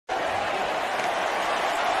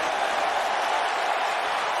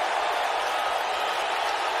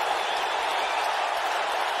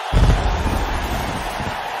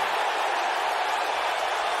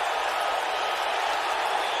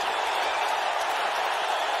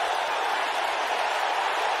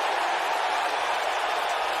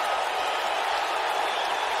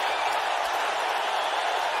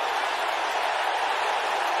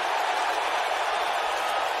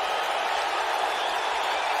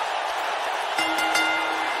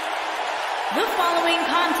The following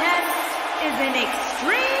contest is an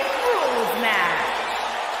Extreme Rules match.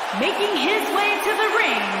 Making his way to the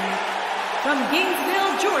ring from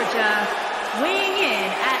Gainesville, Georgia, weighing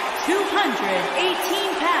in at 218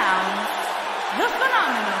 pounds, the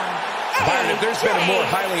phenomenal Byron, if there's been a more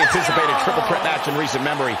highly anticipated triple threat match in recent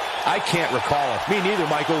memory, I can't recall it. Me neither,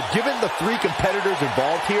 Michael. Given the three competitors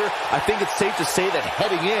involved here, I think it's safe to say that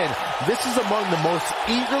heading in, this is among the most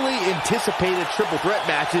eagerly anticipated triple threat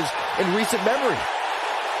matches in recent memory.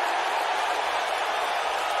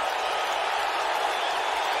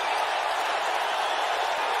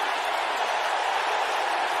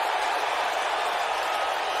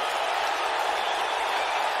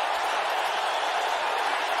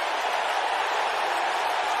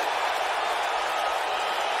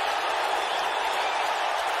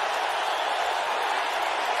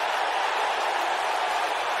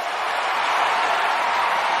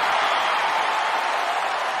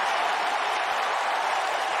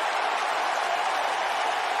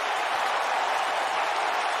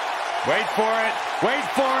 Wait for it. Wait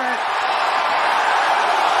for it.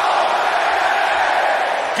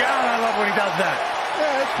 God, I love when he does that.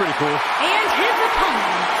 Yeah, that's pretty cool. And his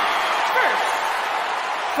opponent, first,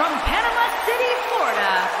 from Panama City,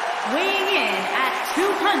 Florida, weighing in at 205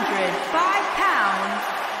 pounds,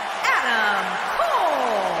 Adam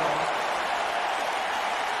Cole.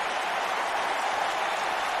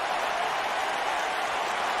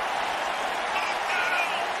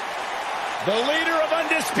 The leader of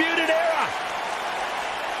Undisputed Era.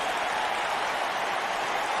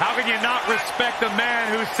 How can you not respect a man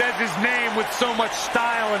who says his name with so much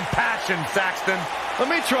style and passion, Saxton? Let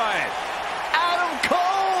me try it. Adam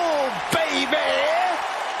Cole, baby!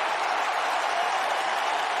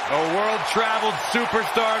 A world-traveled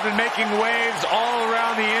superstar has been making waves all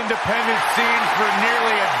around the independent scene for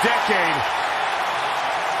nearly a decade.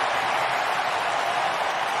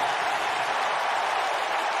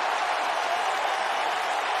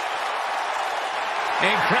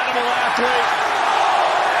 Incredible athlete.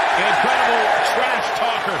 Incredible trash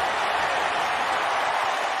talker.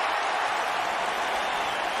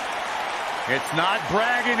 It's not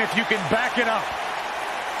bragging if you can back it up.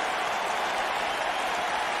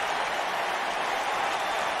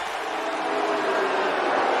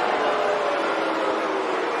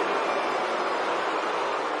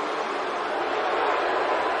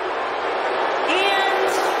 And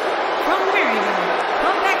from Maryland,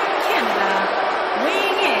 Quebec, Canada,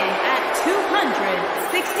 weighing in at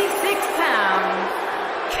 266 pounds,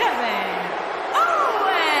 Kevin Owens.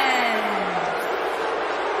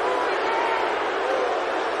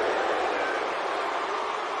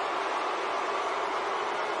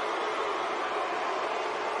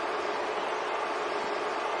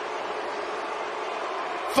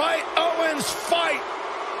 Fight, Owens, fight!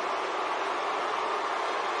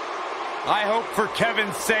 I hope for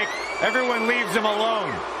Kevin's sake, everyone leaves him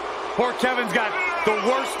alone. Poor Kevin's got the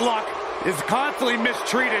worst luck, is constantly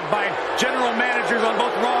mistreated by general managers on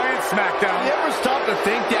both Raw and SmackDown. You ever stop to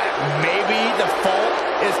think that maybe the fault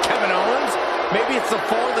is Kevin Owens? Maybe it's the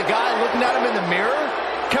fault of the guy looking at him in the mirror?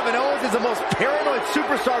 Kevin Owens is the most paranoid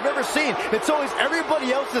superstar I've ever seen. It's always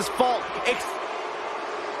everybody else's fault.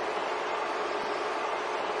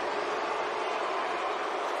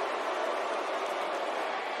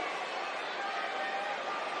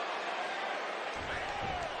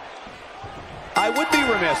 I would be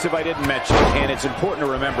remiss if I didn't mention, and it's important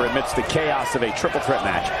to remember amidst the chaos of a triple threat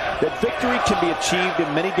match, that victory can be achieved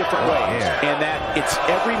in many different ways, and that it's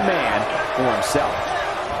every man for himself.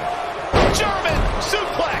 German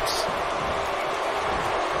suplex!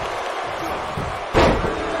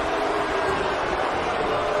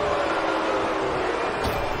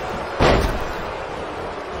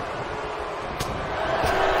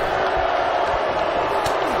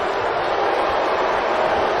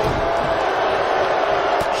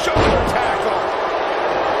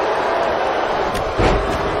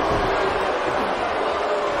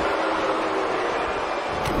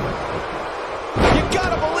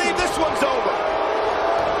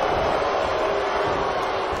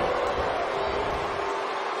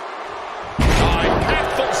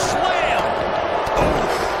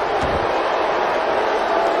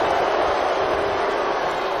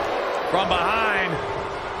 From behind.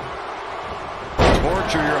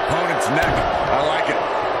 Torture your opponent's neck. I like it.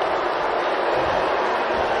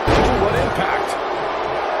 Ooh, what impact.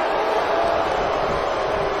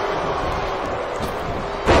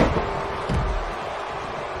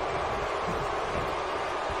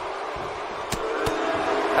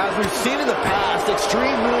 As we've seen in the past,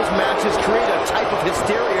 Extreme Rules matches create a type of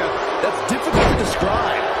hysteria that's difficult to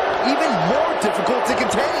describe, even more difficult to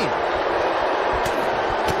contain.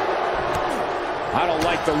 I don't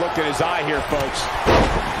like the look in his eye here, folks.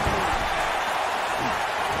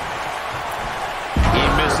 He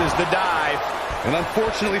misses the dive. And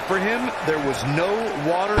unfortunately for him, there was no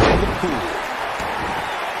water in the pool.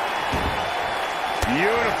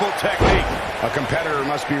 Beautiful technique. A competitor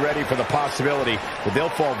must be ready for the possibility that they'll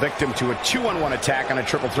fall victim to a 2-on-1 attack on a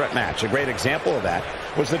triple threat match. A great example of that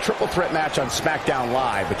was the triple threat match on SmackDown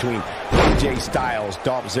Live between AJ Styles,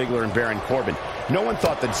 Dolph Ziggler, and Baron Corbin. No one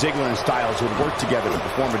thought that Ziggler and Styles would work together to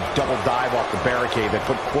perform a double dive off the barricade that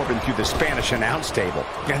put Corbin through the Spanish announce table.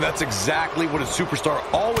 And that's exactly what a superstar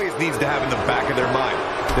always needs to have in the back of their mind.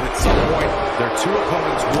 That at some point, their two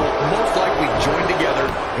opponents will most likely join together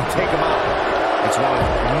and take them out. It's one of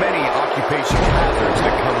many occupational hazards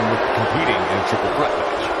that come with competing in a triple threat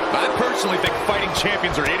match. I personally think fighting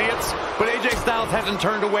champions are idiots, but AJ Styles hasn't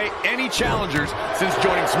turned away any challengers since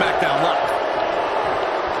joining SmackDown Live.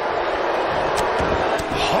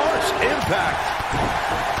 Harsh impact.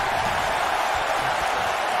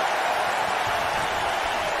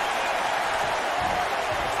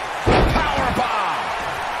 Powerbomb.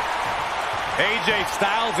 AJ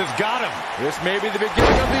Styles has got him. This may be the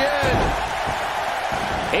beginning of the end.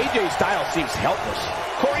 AJ Styles seems helpless.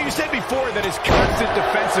 Corey, you said before that his constant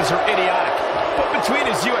defenses are idiotic. But between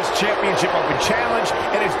his U.S. Championship Open Challenge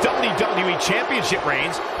and his WWE Championship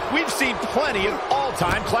reigns, we've seen plenty of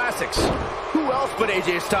all-time classics. Who else but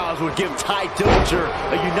AJ Styles would give Ty Dillinger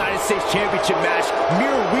a United States Championship match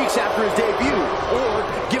mere weeks after his debut? Or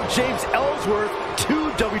give James Ellsworth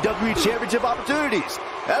 2 WWE Championship opportunities?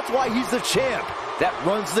 That's why he's the champ. That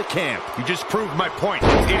runs the camp. You just proved my point.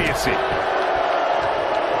 Idiocy.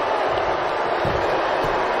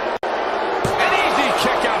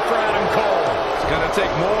 Gonna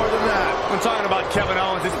take more than that. When talking about Kevin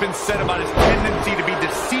Owens, it's been said about his tendency to be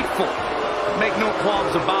deceitful. Make no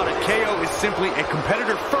qualms about it. KO is simply a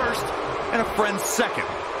competitor first and a friend second.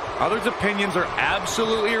 Others' opinions are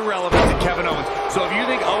absolutely irrelevant to Kevin Owens. So if you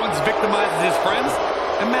think Owens victimizes his friends,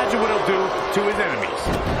 imagine what he'll do to his enemies.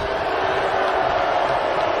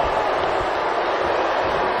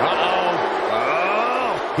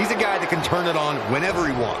 He's a guy that can turn it on whenever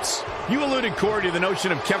he wants. You alluded, Corey, to the notion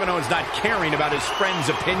of Kevin Owens not caring about his friends'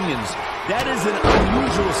 opinions. That is an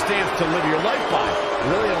unusual stance to live your life by. It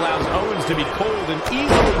really allows Owens to be cold and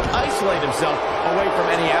easily isolate himself away from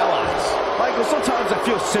any allies. Michael, sometimes I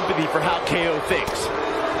feel sympathy for how KO thinks.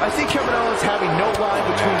 I see Kevin Owens having no line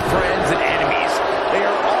between friends and enemies. They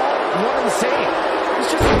are all one and the same. It's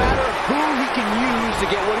just a matter of who he can use to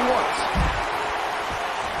get what he wants.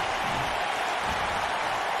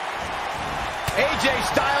 AJ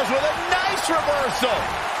Styles with a nice reversal.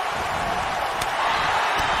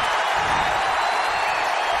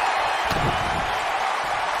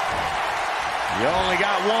 You only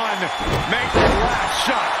got one. Make your last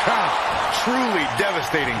shot count. Truly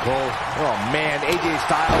devastating, Cole. Oh, man, AJ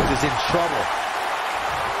Styles is in trouble.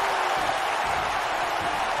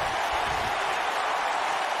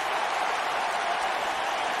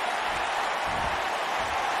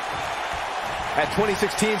 At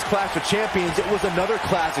 2016's Clash of Champions, it was another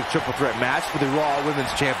classic triple threat match for the Raw Women's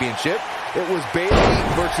Championship. It was Bayley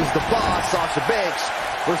versus the Boss, Sasha Banks,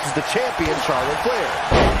 versus the champion, Charlotte Flair.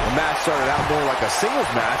 The match started out more like a singles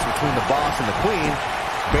match between the Boss and the Queen.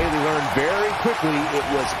 Bayley learned very quickly it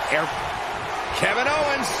was Kevin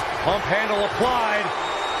Owens, pump handle applied.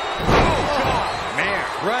 Oh, God, man,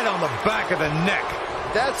 right on the back of the neck.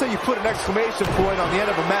 That's how you put an exclamation point on the end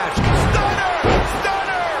of a match. Stunner! Stunner!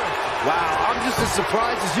 Wow, I'm just as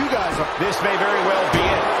surprised as you guys are. This may very well be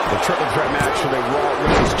it. The triple threat match for the Raw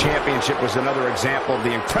Women's Championship was another example of the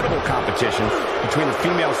incredible competition between the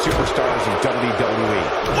female superstars of WWE.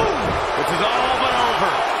 This is all but over.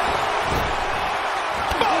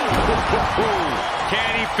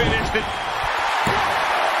 Can he finish it?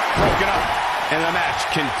 Broken up, and the match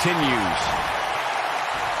continues.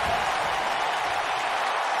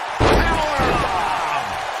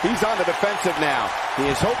 He's on the defensive now.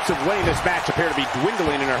 His hopes of winning this match appear to be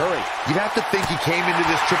dwindling in a hurry. You'd have to think he came into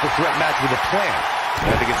this triple threat match with a plan. And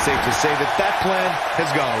I think it's safe to say that that plan has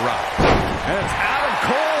gone awry. And it's Adam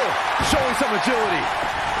Cole showing some agility.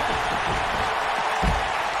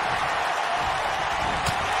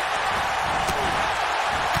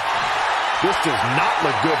 This does not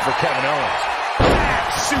look good for Kevin Owens. Back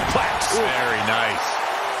suplex. Very nice.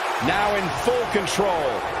 Now in full control.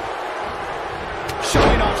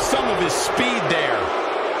 Showing off some of his speed there.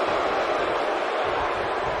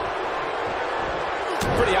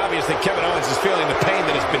 Pretty obvious that Kevin Owens is feeling the pain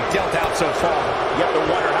that has been dealt out so far. You have to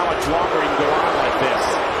wonder how much longer he can go on like this.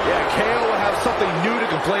 Yeah, KO will have something new to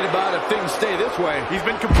complain about if if things stay this way. He's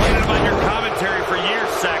been complaining about your commentary for years,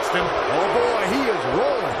 Saxton. Oh, boy, he is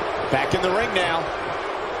rolling. Back in the ring now.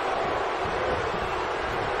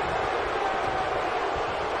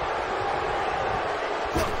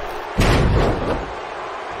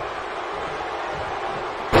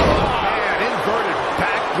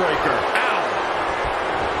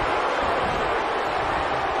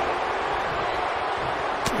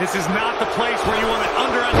 This is not the place where you want to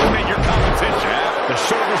underestimate your competition. Yeah, the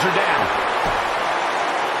shoulders are down.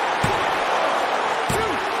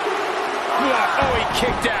 Oh, he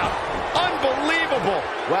kicked out. Unbelievable.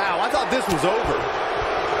 Wow, I thought this was over.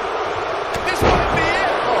 This might be it.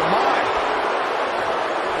 Oh, my.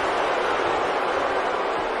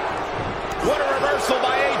 What a reversal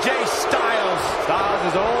by AJ Styles. Styles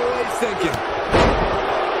is always thinking.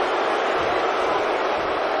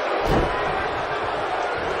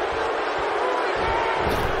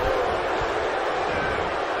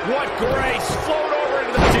 What grace. Float over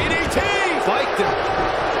into the DDT. Fight them.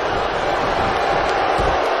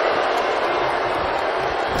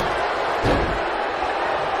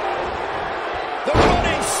 The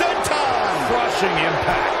running senton. Crushing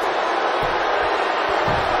impact.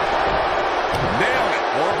 Nailed it.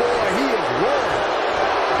 Oh, boy, he is rolling.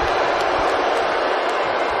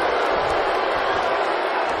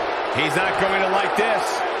 He's not going to like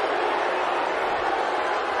this.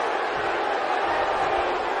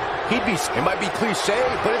 It might be cliche,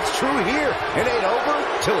 but it's true here. It ain't over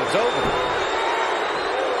till it's over.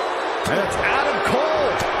 And it's Adam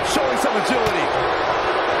Cole showing some agility.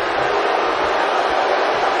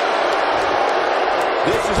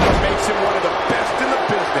 This is what makes him one of the best in the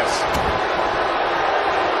business.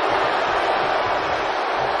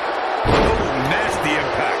 Oh, nasty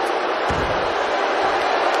impact.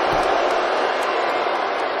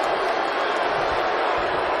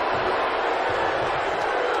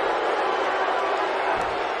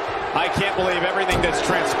 I can't believe everything that's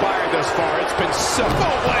transpired thus far. It's been so... Oh,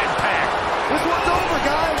 what impact! This one's over,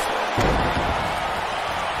 guys.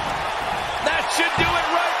 That should do it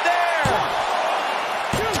right there.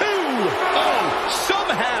 2. Oh,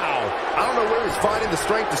 somehow. I don't know where he's finding the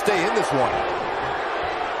strength to stay in this one.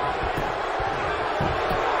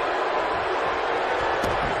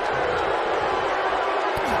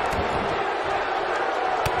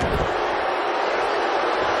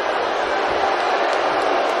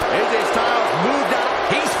 AJ Styles moved out.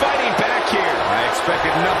 He's fighting back here. I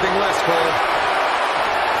expected nothing less, Cole.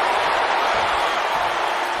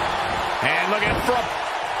 And look at from.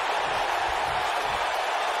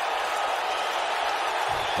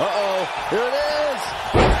 Uh-oh. Here it is.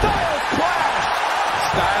 Styles clash.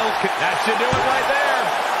 Styles, that should do it right there.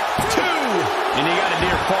 2. And he got a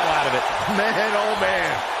near fall out of it. Man, oh,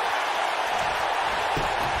 man.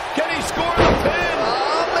 Can he score the pin?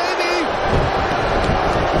 Maybe.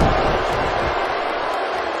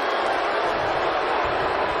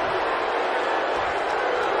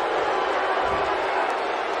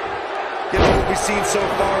 What we've seen so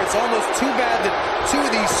far, it's almost too bad that 2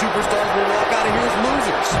 of these superstars will walk out of here as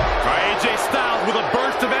losers. All right, AJ Styles with a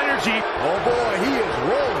burst of energy. Oh, boy, he is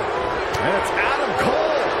rolling. And it's Adam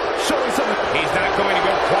Cole showing something. He's not going to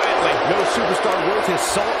go quietly. No superstar worth his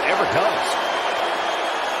salt ever does.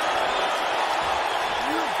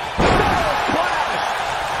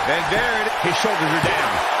 And there it is. His shoulders are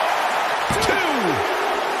down. 2,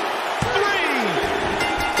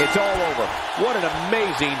 3. It's all over. What an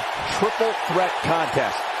amazing triple threat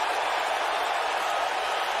contest.